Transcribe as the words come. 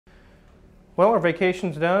Well, our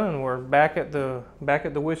vacation's done and we're back at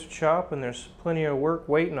the wizard shop, and there's plenty of work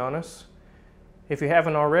waiting on us. If you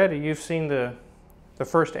haven't already, you've seen the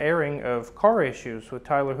first airing of Car Issues with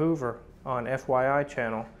Tyler Hoover on FYI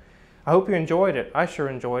channel. I hope you enjoyed it. I sure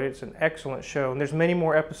enjoyed it. It's an excellent show, and there's many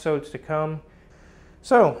more episodes to come.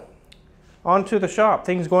 So, on to the shop.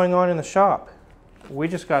 Things going on in the shop. We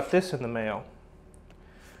just got this in the mail.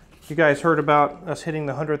 You guys heard about us hitting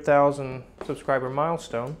the 100,000 subscriber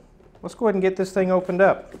milestone. Let's go ahead and get this thing opened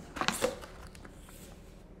up.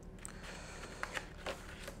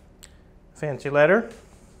 Fancy letter.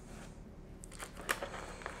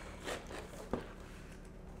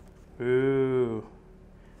 Ooh,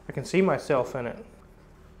 I can see myself in it.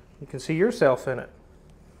 You can see yourself in it.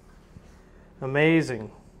 Amazing.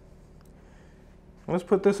 Let's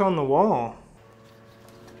put this on the wall.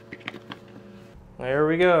 There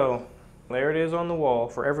we go. There it is on the wall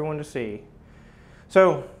for everyone to see.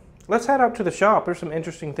 So let's head out to the shop. There's some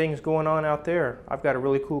interesting things going on out there. I've got a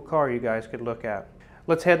really cool car you guys could look at.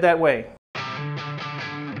 Let's head that way.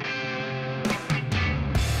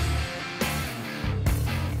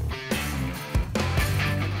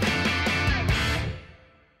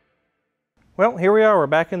 Well, here we are. We're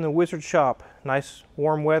back in the wizard shop. Nice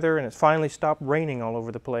warm weather, and it's finally stopped raining all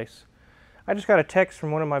over the place. I just got a text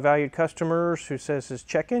from one of my valued customers who says his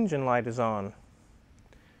check engine light is on.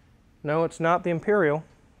 No, it's not the Imperial.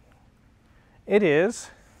 It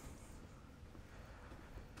is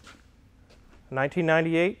a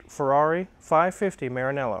 1998 Ferrari 550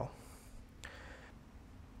 Maranello.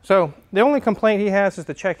 So the only complaint he has is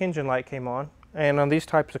the check engine light came on, and on these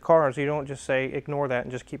types of cars you don't just say ignore that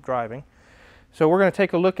and just keep driving. So we're going to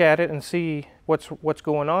take a look at it and see what's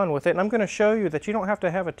going on with it. And I'm going to show you that you don't have to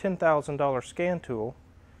have a $10,000 scan tool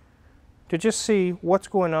to just see what's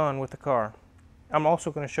going on with the car. I'm also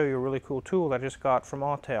going to show you a really cool tool that I just got from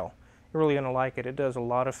Autel. You're really going to like it. It does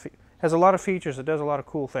has a lot of features. It does a lot of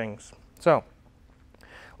cool things. So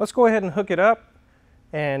let's go ahead and hook it up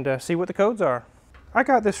and see what the codes are. I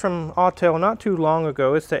got this from Autel not too long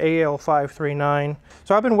ago. It's the AL539.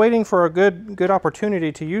 So I've been waiting for a good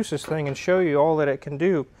opportunity to use this thing and show you all that it can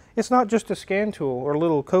do. It's not just a scan tool or a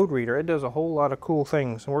little code reader. It does a whole lot of cool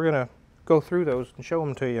things, and we're going to go through those and show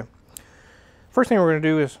them to you. First thing we're going to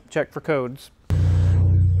do is check for codes.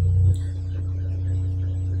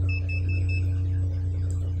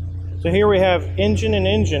 So here we have engine and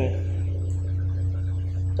engine.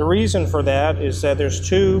 The reason for that is that there's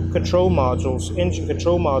two control modules, engine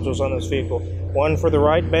control modules on this vehicle. One for the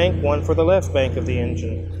right bank, one for the left bank of the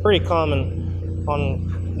engine. It's pretty common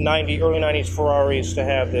on early 90s Ferraris to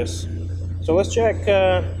have this. So let's check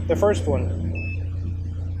the first one.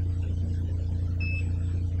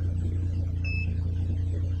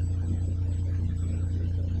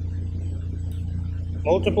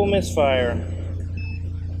 Multiple misfire.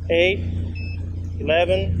 8,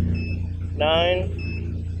 11, 9,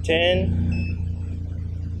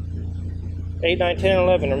 10, 8, 9, 10,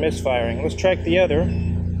 11 are misfiring. Let's track the other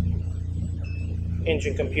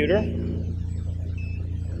engine computer.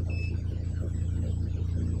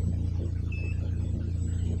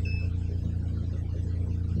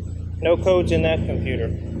 No codes in that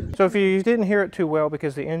computer. So if you didn't hear it too well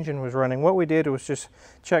because the engine was running, what we did was just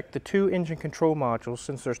check the two engine control modules,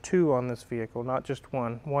 since there's two on this vehicle, not just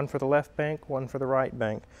one. One for the left bank, one for the right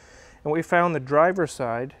bank. And we found the driver's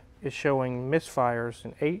side is showing misfires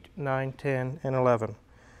in 8, 9, 10, and 11.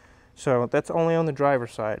 So that's only on the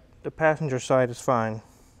driver's side. The passenger side is fine.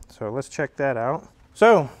 So let's check that out.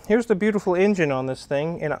 So here's the beautiful engine on this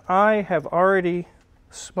thing, and I have already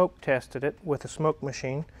smoke tested it with a smoke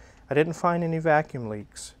machine. I didn't find any vacuum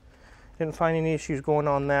leaks. Didn't find any issues going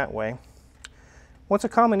on that way. What's a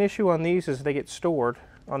common issue on these is they get stored,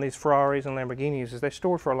 on these Ferraris and Lamborghinis, is they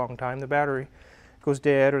store for a long time. The battery goes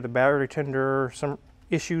dead, or the battery tender, or some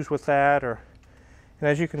issues with that. And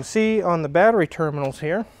as you can see on the battery terminals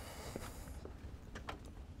here,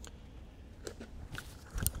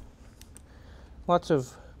 lots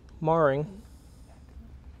of marring.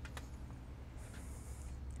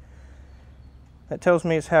 That tells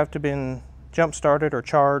me it's have to been jump started or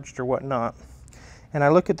charged or whatnot. And I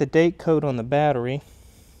look at the date code on the battery,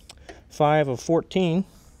 5 of 14.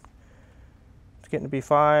 It's getting to be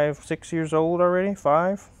 5, 6 years old already,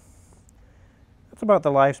 5. That's about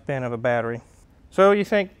the lifespan of a battery. So you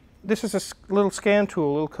think this is a little scan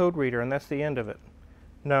tool, a little code reader, and that's the end of it.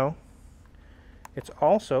 No, it's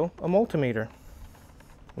also a multimeter.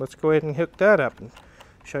 Let's go ahead and hook that up and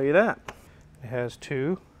show you that. It has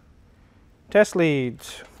two test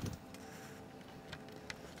leads.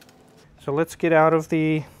 So let's get out of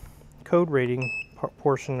the code reading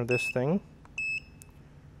portion of this thing.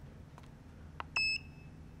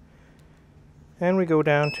 And we go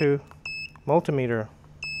down to multimeter.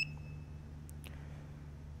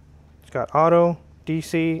 It's got auto,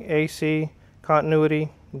 DC, AC, continuity,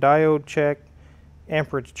 diode check,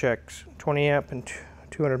 amperage checks, 20 amp and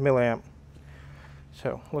 200 milliamp.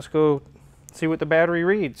 So let's go see what the battery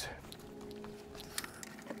reads.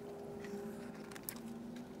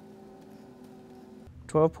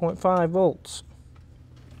 .5 volts.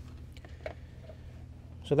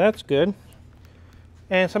 So that's good.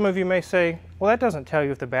 And some of you may say, well, that doesn't tell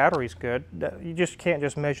you if the battery's good. You just can't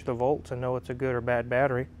just measure the volts and know it's a good or bad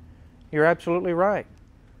battery. You're absolutely right.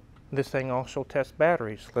 This thing also tests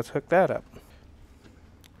batteries. Let's hook that up.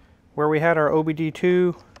 Where we had our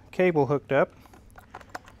OBD2 cable hooked up,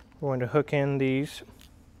 we're going to hook in these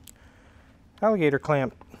alligator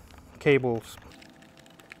clamp cables.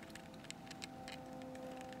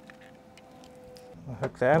 I'll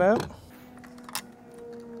hook that up.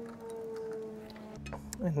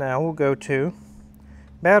 And now we'll go to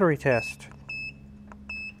battery test.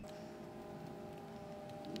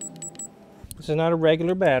 This is not a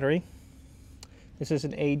regular battery. This is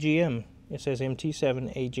an AGM. It says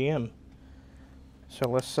MT7 AGM. So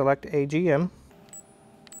let's select AGM.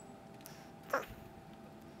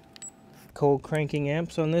 Cold cranking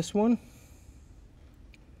amps on this one.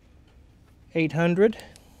 800.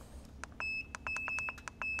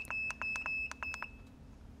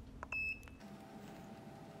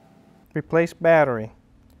 Replace battery.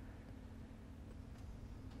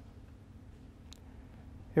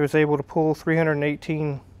 It was able to pull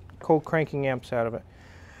 318 cold cranking amps out of it.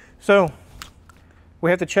 So we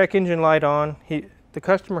have the check engine light on. The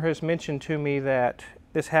customer has mentioned to me that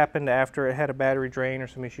this happened after it had a battery drain or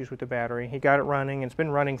some issues with the battery. He got it running and it's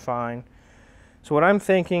been running fine. So what I'm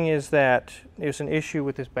thinking is that there's an issue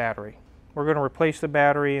with this battery. We're going to replace the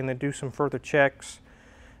battery and then do some further checks.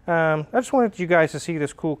 I just wanted you guys to see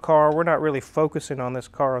this cool car. We're not really focusing on this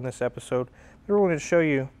car on this episode. But I wanted to show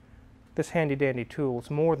you this handy dandy tool. It's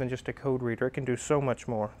more than just a code reader. It can do so much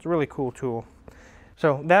more. It's a really cool tool.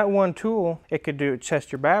 So that one tool, it could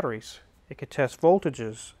test your batteries. It could test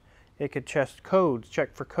voltages. It could test codes,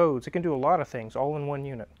 check for codes. It can do a lot of things all in one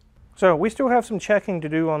unit. So we still have some checking to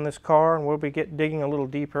do on this car, and we'll be digging a little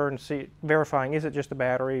deeper and verifying, is it just a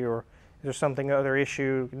battery, or is there something, other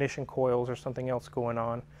issue, ignition coils or something else going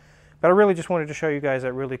on. But I really just wanted to show you guys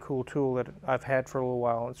that really cool tool that I've had for a little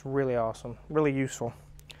while. It's really awesome, really useful.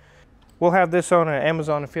 We'll have this on an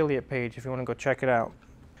Amazon affiliate page if you want to go check it out.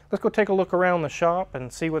 Let's go take a look around the shop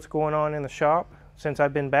and see what's going on in the shop. Since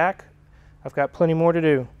I've been back, I've got plenty more to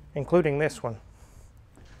do, including this one.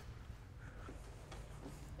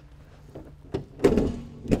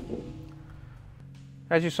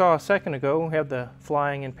 As you saw a second ago, we have the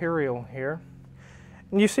Flying Imperial here.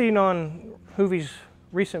 And you've seen on Hoovie's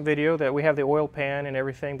recent video that we have the oil pan and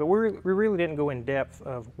everything, but we really didn't go in depth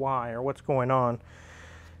of why or what's going on.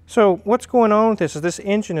 So what's going on with this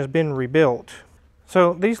engine has been rebuilt.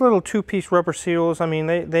 So these little two-piece rubber seals, I mean,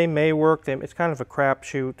 they may work. It's kind of a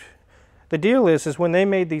crapshoot. The deal is when they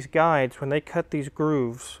made these guides, when they cut these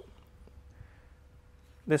grooves,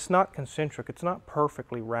 it's not concentric. It's not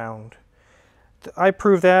perfectly round. I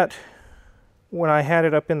proved that when I had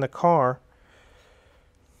it up in the car,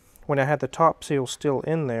 when I had the top seal still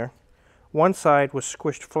in there. One side was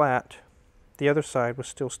squished flat, the other side was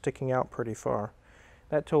still sticking out pretty far.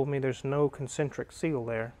 That told me there's no concentric seal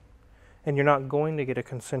there. And you're not going to get a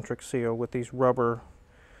concentric seal with these rubber.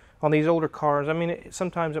 On these older cars, I mean,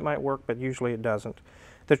 sometimes it might work, but usually it doesn't.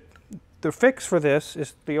 The fix for this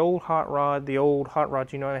is the old hot rods,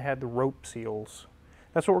 you know, they had the rope seals.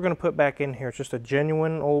 That's what we're going to put back in here. It's just a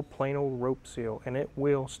genuine old, plain old rope seal, and it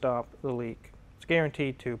will stop the leak. It's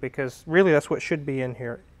guaranteed to, because really that's what should be in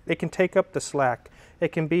here. It can take up the slack.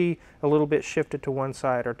 It can be a little bit shifted to one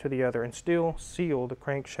side or to the other and still seal the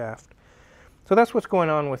crankshaft. So that's what's going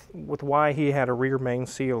on with why he had a rear main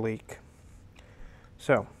seal leak.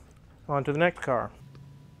 So, on to the next car.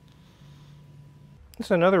 This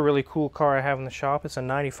is another really cool car I have in the shop. It's a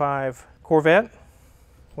 95 Corvette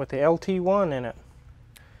with the LT1 in it.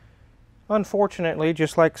 Unfortunately,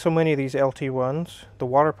 just like so many of these LT1s, the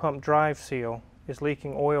water pump drive seal is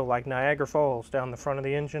leaking oil like Niagara Falls down the front of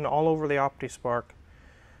the engine, all over the OptiSpark.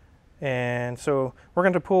 And so we're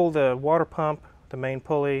going to pull the water pump, the main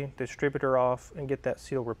pulley, distributor off, and get that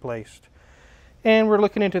seal replaced. And we're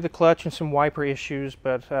looking into the clutch and some wiper issues,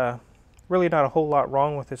 but really not a whole lot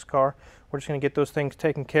wrong with this car. We're just going to get those things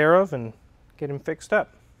taken care of and get them fixed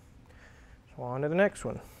up. So on to the next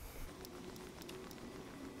one.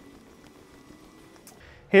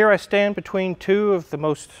 Here I stand between two of the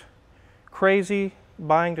most crazy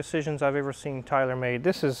buying decisions I've ever seen Tyler made.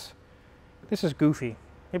 This is goofy.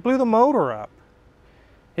 He blew the motor up.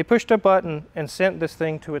 He pushed a button and sent this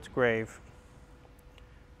thing to its grave.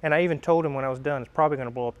 And I even told him when I was done, it's probably going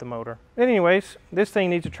to blow up the motor. Anyways, this thing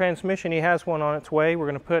needs a transmission. He has one on its way. We're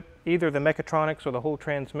going to put either the mechatronics or the whole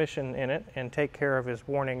transmission in it and take care of his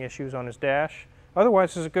warning issues on his dash.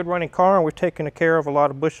 Otherwise, it's a good running car, and we've taken care of a lot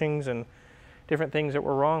of bushings and different things that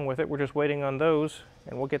were wrong with it. We're just waiting on those,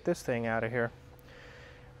 and we'll get this thing out of here.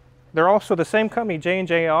 They're also the same company,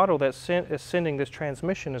 J&J Auto, that is sending this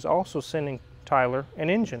transmission, is also sending Tyler an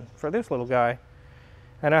engine for this little guy.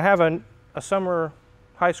 And I have a summer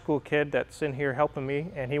high school kid that's in here helping me,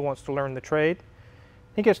 and he wants to learn the trade.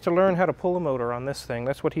 He gets to learn how to pull a motor on this thing.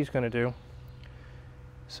 That's what he's going to do.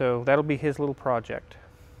 So that'll be his little project.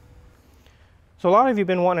 So a lot of you have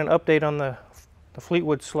been wanting an update on the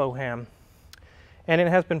Fleetwood slow ham, and it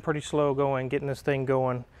has been pretty slow going, getting this thing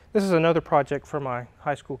going. This is another project for my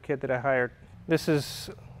high school kid that I hired. This is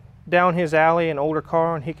down his alley, an older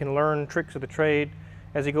car, and he can learn tricks of the trade.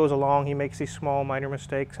 As he goes along, he makes these small minor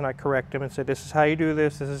mistakes, and I correct him and say, this is how you do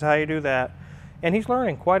this is how you do that. And he's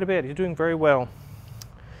learning quite a bit. He's doing very well.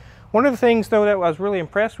 One of the things, though, that I was really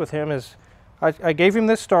impressed with him is I gave him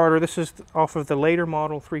this starter. This is off of the later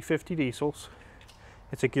model 350 diesels.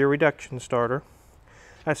 It's a gear reduction starter.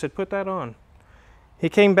 I said, put that on. He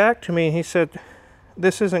came back to me and he said,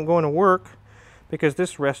 this isn't going to work because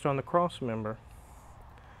this rests on the cross member.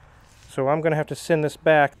 So I'm going to have to send this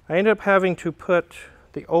back. I ended up having to put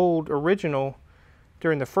the old original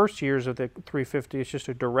during the first years of the 350. It's just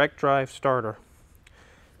a direct drive starter.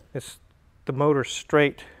 It's the motor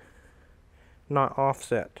straight, not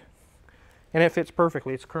offset. And it fits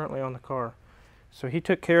perfectly. It's currently on the car. So he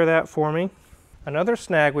took care of that for me. Another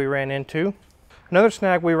snag we ran into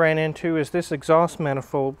is this exhaust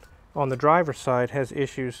manifold on the driver's side has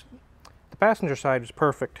issues. The passenger side is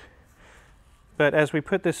perfect. But as we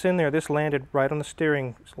put this in there, this landed right on the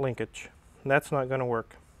steering linkage. That's not going to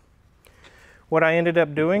work. What I ended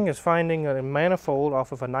up doing is finding a manifold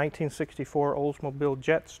off of a 1964 Oldsmobile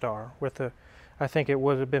Jetstar with a, I think it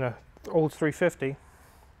would have been a Olds 350.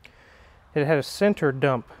 It had a center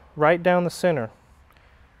dump right down the center.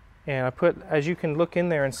 And I put, as you can look in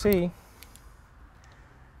there and see,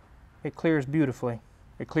 it clears beautifully.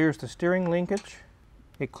 It clears the steering linkage.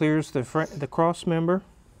 It clears the cross member.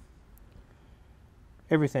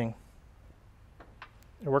 Everything.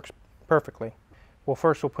 It works perfectly. Well,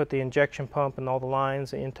 first we'll put the injection pump and all the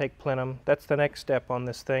lines, the intake plenum. That's the next step on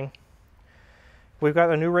this thing. We've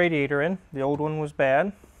got a new radiator in. The old one was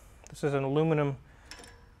bad. This is an aluminum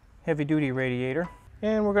heavy-duty radiator.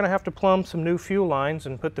 And we're going to have to plumb some new fuel lines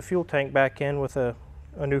and put the fuel tank back in with a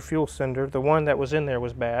new fuel cylinder. The one that was in there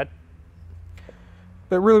was bad.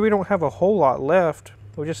 But really we don't have a whole lot left.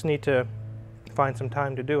 We just need to find some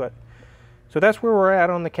time to do it. So that's where we're at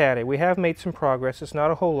on the Caddy. We have made some progress. It's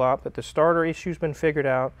not a whole lot, but the starter issue's been figured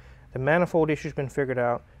out. The manifold issue's been figured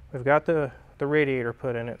out. We've got the radiator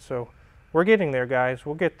put in it. So we're getting there, guys.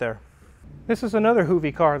 We'll get there. This is another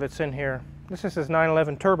Hoovy car that's in here. This is his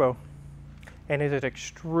 911 Turbo. And it is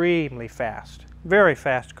extremely fast. Very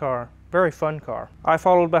fast car. Very fun car. I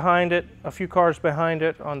followed behind it, a few cars behind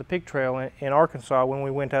it on the pig trail in Arkansas when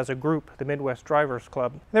we went as a group, the Midwest Drivers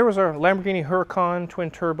Club. There was a Lamborghini Huracan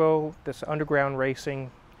twin turbo, this underground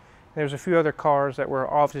racing. There's a few other cars that were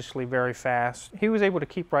obviously very fast. He was able to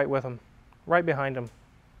keep right with them, right behind him.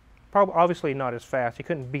 Probably, obviously not as fast, he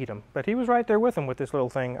couldn't beat him, but he was right there with him with this little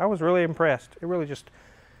thing. I was really impressed. It really just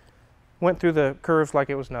went through the curves like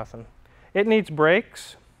it was nothing. It needs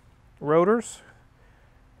brakes, rotors,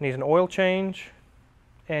 needs an oil change,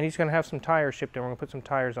 and he's going to have some tires shipped in. We're going to put some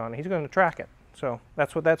tires on it. He's going to track it. So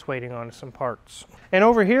that's what that's waiting on, is some parts. And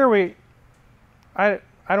over here, I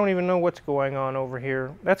don't even know what's going on over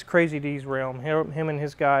here. That's Crazy D's realm, him and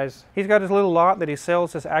his guys. He's got his little lot that he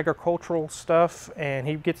sells this agricultural stuff, and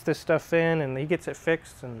he gets this stuff in, and he gets it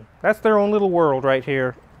fixed, and that's their own little world right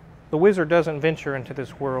here. The Wizard doesn't venture into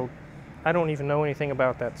this world. I don't even know anything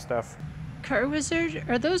about that stuff. Car Wizard,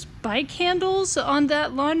 are those bike handles on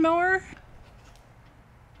that lawnmower?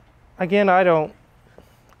 Again, I don't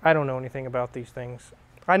know anything about these things.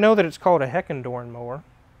 I know that it's called a Heckendorn mower.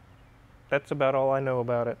 That's about all I know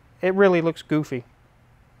about it. It really looks goofy.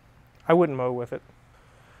 I wouldn't mow with it.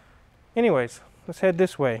 Anyways, let's head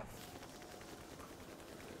this way.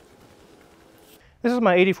 This is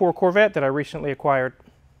my '84 Corvette that I recently acquired.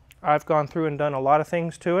 I've gone through and done a lot of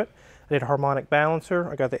things to it. I did a harmonic balancer.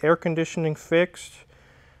 I got the air conditioning fixed.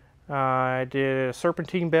 I did a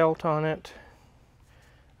serpentine belt on it.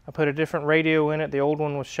 I put a different radio in it. The old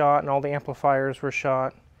one was shot and all the amplifiers were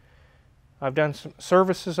shot. I've done some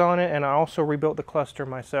services on it, and I also rebuilt the cluster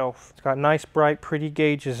myself. It's got nice, bright, pretty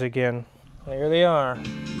gauges again. There they are.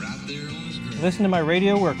 Right there on the screen. Listen to my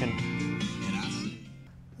radio working.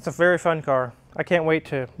 It's a very fun car. I can't wait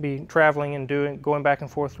to be traveling and going back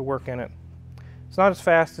and forth to work in it. It's not as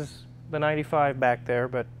fast as the 95 back there,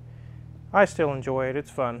 but I still enjoy it.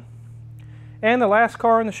 It's fun. And the last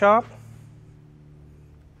car in the shop,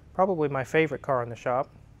 probably my favorite car in the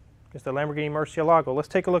shop, is the Lamborghini Murcielago. Let's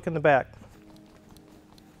take a look in the back.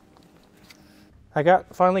 I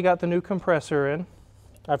finally got the new compressor in.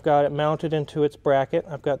 I've got it mounted into its bracket.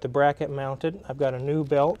 I've got the bracket mounted. I've got a new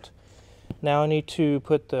belt. Now I need to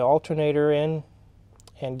put the alternator in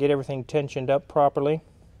and get everything tensioned up properly.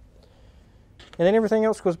 And then everything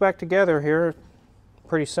else goes back together here.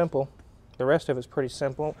 Pretty simple. The rest of it's pretty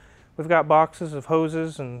simple. We've got boxes of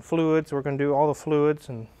hoses and fluids. We're going to do all the fluids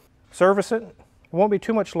and service it. It won't be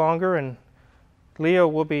too much longer, and Leo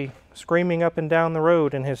will be screaming up and down the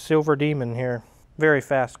road in his Silver Demon here. Very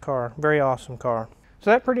fast car. Very awesome car. So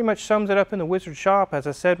that pretty much sums it up in the Wizard shop. As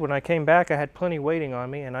I said, when I came back, I had plenty waiting on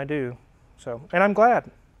me, and I do. And I'm glad.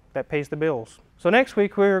 That pays the bills. So next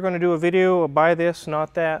week we're going to do a video of buy this,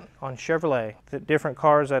 not that, on Chevrolet. The different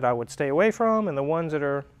cars that I would stay away from and the ones that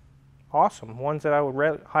are awesome, ones that I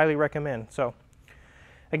would highly recommend. So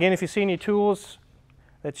again, if you see any tools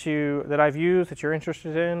that I've used that you're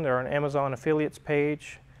interested in, they're on Amazon affiliates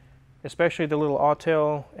page, especially the little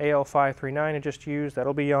Autel AL539 I just used.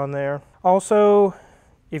 That'll be on there. Also,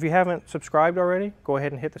 if you haven't subscribed already, go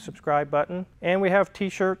ahead and hit the subscribe button. And we have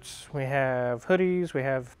t-shirts, we have hoodies, we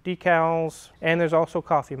have decals, and there's also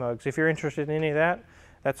coffee mugs. If you're interested in any of that,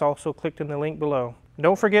 that's also clicked in the link below.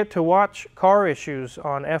 Don't forget to watch Car Issues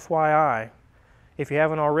on FYI. If you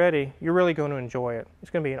haven't already, you're really going to enjoy it. It's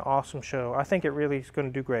going to be an awesome show. I think it really is going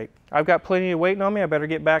to do great. I've got plenty waiting on me. I better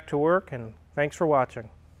get back to work, and thanks for watching.